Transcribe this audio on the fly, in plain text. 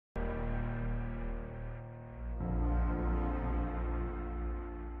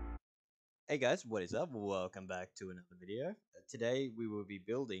Hey guys, what is up? Welcome back to another video. Today we will be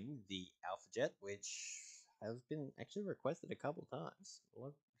building the Alpha Jet, which has been actually requested a couple times. A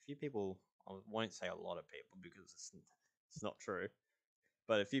few people, I won't say a lot of people because it's not true,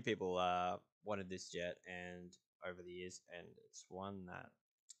 but a few people wanted this jet and over the years, and it's one that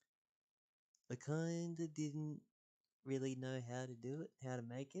I kinda didn't really know how to do it, how to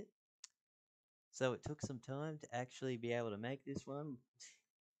make it. So it took some time to actually be able to make this one.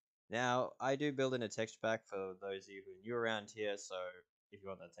 Now, I do build in a texture pack for those of you who are new around here, so if you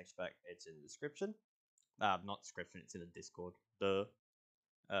want that texture pack, it's in the description. Not description, it's in the Discord. Duh.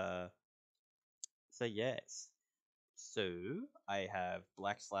 Uh, so yes. So, I have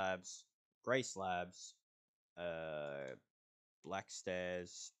black slabs, grey slabs, uh, black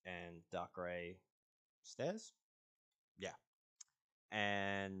stairs, and dark grey stairs. Yeah.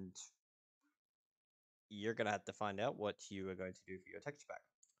 And you're gonna have to find out what you are going to do for your texture pack.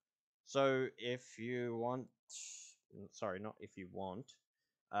 So, if you want... Sorry, not if you want.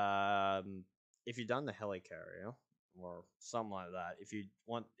 If you've done the helicarrier or something like that, if you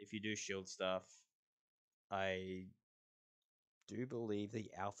do shield stuff, I do believe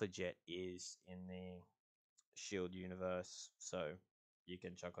the Alpha Jet is in the shield universe, so you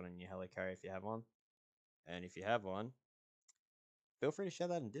can chuck on your helicarrier if you have one, and if you have one, feel free to share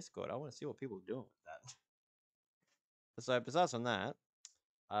that in Discord. I want to see what people are doing with that. So besides from that,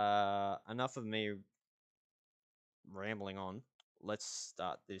 enough of me rambling on. Let's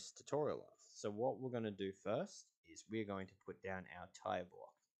start this tutorial off. So what we're going to do first is we're going to put down our tire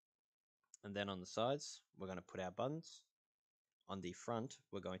block. And then on the sides, we're going to put our buttons. On the front,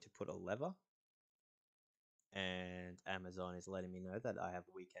 we're going to put a lever. And Amazon is letting me know that I have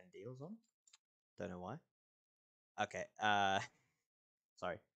weekend deals on. Don't know why. Okay,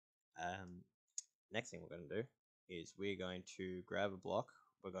 sorry. Next thing we're going to do is we're going to grab a block.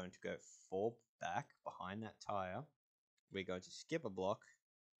 We're going to go 4 back behind that tire. We're going to skip a block.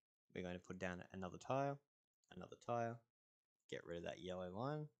 We're going to put down another tire, get rid of that yellow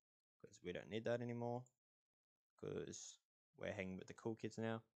line, because we don't need that anymore, because we're hanging with the cool kids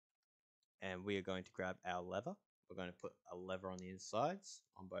now. And we are going to grab our lever. We're going to put a lever on the insides,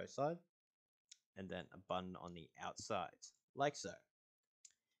 on both sides, and then a button on the outsides, like so.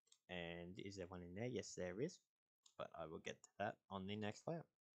 And is there one in there? Yes, there is, but I will get to that on the next layer.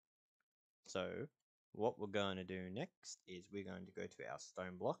 So what we're going to do next is we're going to go to our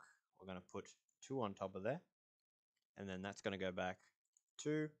stone block. We're going to put 2 on top of there, and then that's going to go back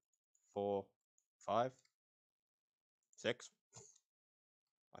 2, 4, 5, 6,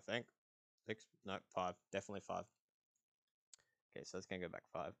 I think. 6, no, 5, definitely 5. Okay, so it's going to go back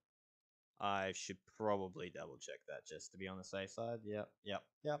 5. I should probably double check that just to be on the safe side. Yep,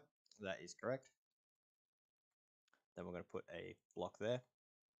 that is correct. Then we're going to put a block there,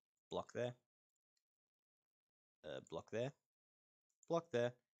 block there, block there, block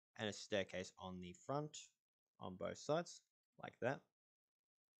there, and a staircase on the front on both sides, like that.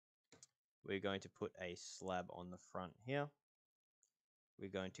 We're going to put a slab on the front here. We're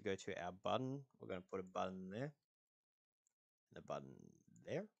going to go to our button. We're going to put a button there, and a button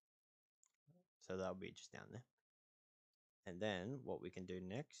there. So that'll be just down there. And then what we can do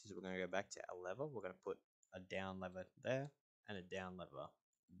next is we're going to go back to our lever. We're going to put a down lever there and a down lever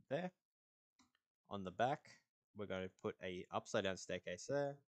there. On the back, we're going to put a upside down staircase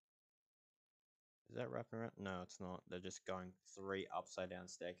there. Is that wrapping around? No, it's not. They're just going 3 upside down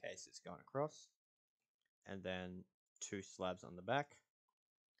staircases going across. And then 2 slabs on the back.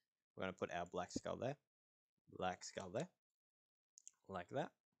 We're going to put our black skull there, like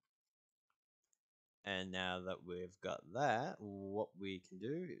that. And now that we've got that, what we can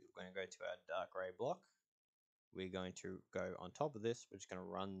do is we're going to go to our dark gray block. We're going to go on top of this. We're just going to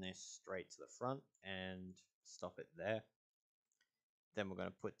run this straight to the front and stop it there. Then we're going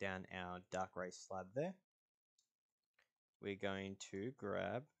to put down our dark gray slab there. We're going to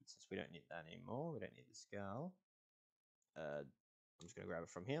grab, since we don't need that anymore, we don't need the skull. I'm just going to grab it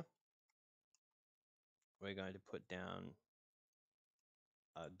from here. We're going to put down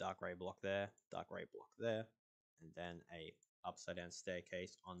a dark gray block there, and then a upside down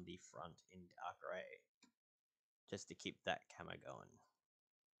staircase on the front in dark gray, just to keep that camo going.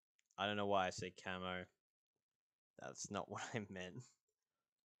 I don't know why I said camo. That's not what I meant.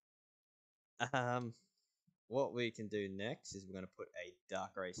 What we can do next is we're going to put a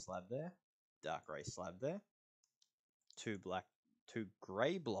dark gray slab there, 2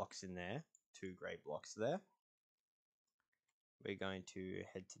 gray blocks in there, 2 gray blocks there. We're going to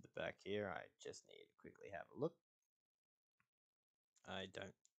head to the back here. I just need to quickly have a look. I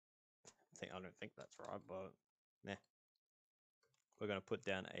don't think that's right, but meh. we're going to put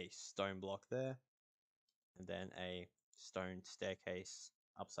down a stone block there, and then a stone staircase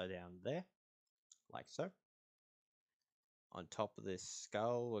upside down there, like so. On top of this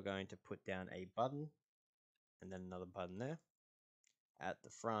skull, we're going to put down a button, and then another button there. At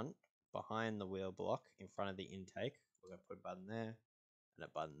the front, behind the wheel block, in front of the intake, we're going to put a button there, and a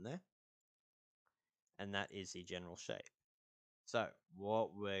button there. And that is the general shape. So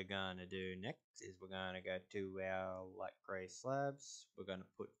what we're going to do next is we're going to go to our light grey slabs. We're going to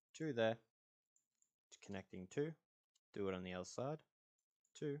put 2 there, connecting 2. Do it on the other side,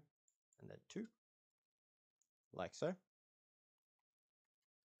 2, and then 2, like so.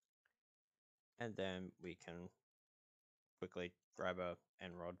 And then we can quickly grab a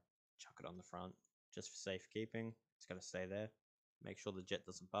end rod, chuck it on the front, just for safekeeping. It's going to stay there. Make sure the jet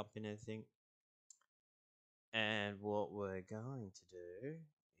doesn't bump into anything. And what we're going to do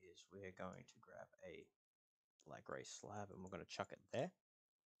is we're going to grab a light grey slab and we're going to chuck it there.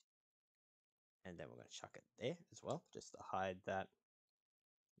 And then we're going to chuck it there as well, just to hide that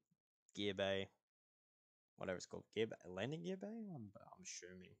gear bay, whatever it's called, gear bay, landing gear bay, I'm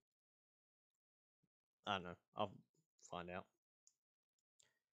assuming. I don't know, I'll find out.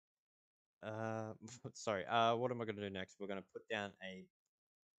 Sorry, what am I going to do next? We're going to put down a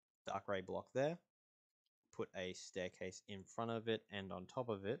dark grey block there, put a staircase in front of it and on top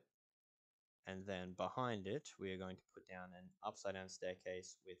of it, and then behind it, we are going to put down an upside down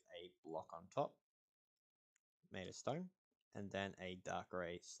staircase with a block on top, made of stone, and then a dark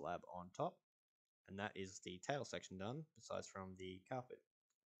grey slab on top. And that is the tail section done, besides from the carpet.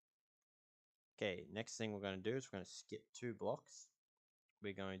 Okay, next thing we're going to do is we're going to skip 2 blocks.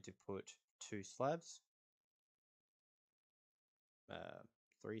 We're going to put 2 slabs.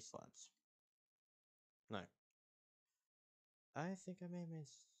 3 slabs. No. I think I may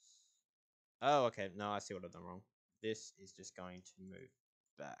miss. Oh, okay. No, I see what I've done wrong. This is just going to move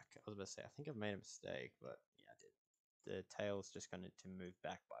back. I was about to say, I think I've made a mistake, but yeah, I did. The tail is just going to move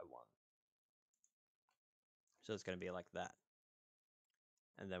back by 1. So it's going to be like that.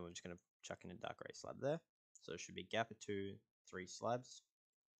 And then we're just going to chuck in a dark grey slab there. So it should be gap of 2, 3 slabs.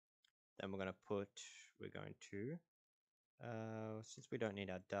 Then we're going to, since we don't need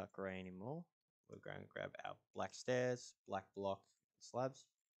our dark grey anymore, we're going to grab our black stairs, black block, slabs.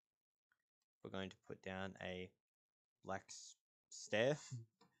 We're going to put down a black stair.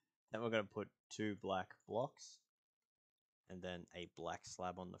 Then we're going to put 2 black blocks, and then a black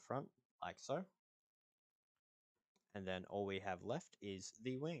slab on the front, like so. And then all we have left is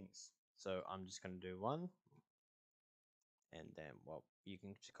the wings. So I'm just going to do 1. And then, well, you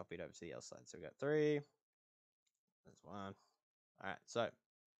can just copy it over to the other side. So we got 3. That's 1. Alright, so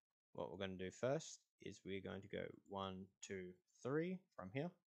what we're going to do first is we're going to go 1, 2, 3 from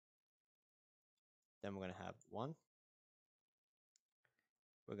here. Then we're going to have 1.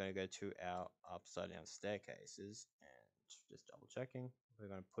 We're going to go to our upside down staircases and just double checking. We're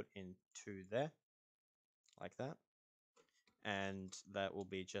going to put in 2 there, like that. And that will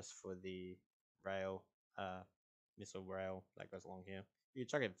be just for the rail, missile rail that goes along here. You can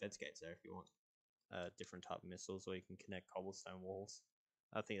chuck in fence gates there if you want. Different type of missiles, or you can connect cobblestone walls.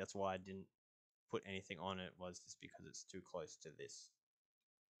 I think that's why I didn't put anything on it, was just because it's too close to this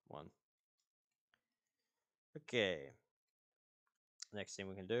one. Okay. Next thing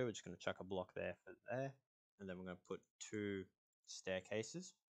we can do, we're just going to chuck a block there for there, and then we're going to put 2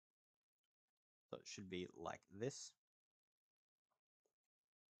 staircases. So it should be like this.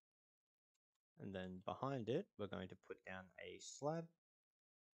 And then behind it, we're going to put down a slab,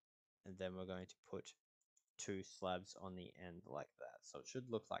 and then we're going to put 2 slabs on the end like that. So it should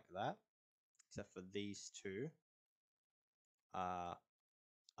look like that, except for these 2 are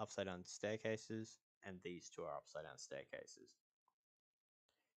upside down staircases, and these 2 are upside down staircases.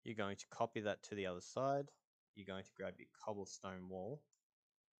 You're going to copy that to the other side. You're going to grab your cobblestone wall,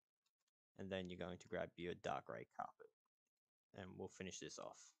 and then you're going to grab your dark grey carpet, and we'll finish this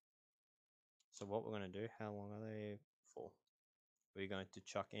off. So what we're going to do, how long are they for? We're going to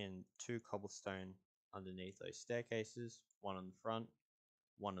chuck in 2 cobblestone underneath those staircases, 1 on the front,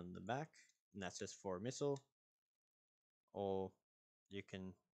 1 on the back, and that's just for a missile. Or you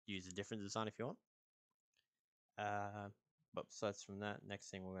can use a different design if you want. But besides from that, next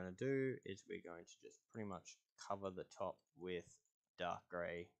thing we're going to do is we're going to just pretty much cover the top with dark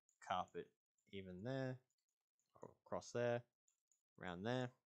grey carpet, even there, or across there, around there,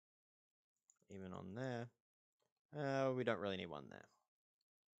 even on there. We don't really need 1 there.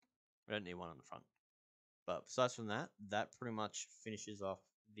 We don't need 1 on the front. But besides from that, that pretty much finishes off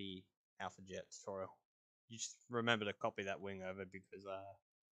the Alpha Jet tutorial. You just remember to copy that wing over because,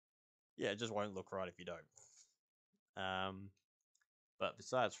 yeah, it just won't look right if you don't. But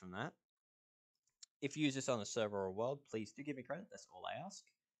besides from that, if you use this on a server or world, please do give me credit. That's all I ask.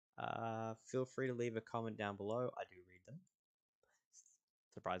 Feel free to leave a comment down below. I do read them,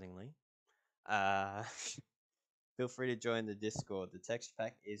 surprisingly. Feel free to join the Discord. The texture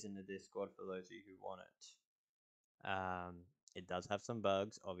pack is in the Discord for those of you who want it. It does have some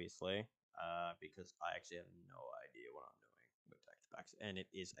bugs, obviously, because I actually have no idea what I'm doing with texture packs, and it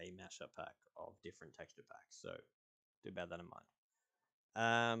is a mashup pack of different texture packs, so do bear that in mind.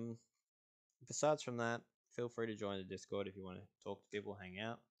 Besides from that, feel free to join the Discord if you want to talk to people, hang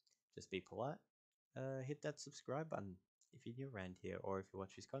out, just be polite. Hit that subscribe button if you're new around here or if you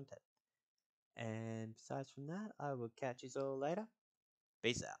watch this content. And besides from that, I will catch you all later.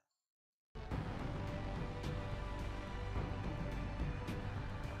 Peace out.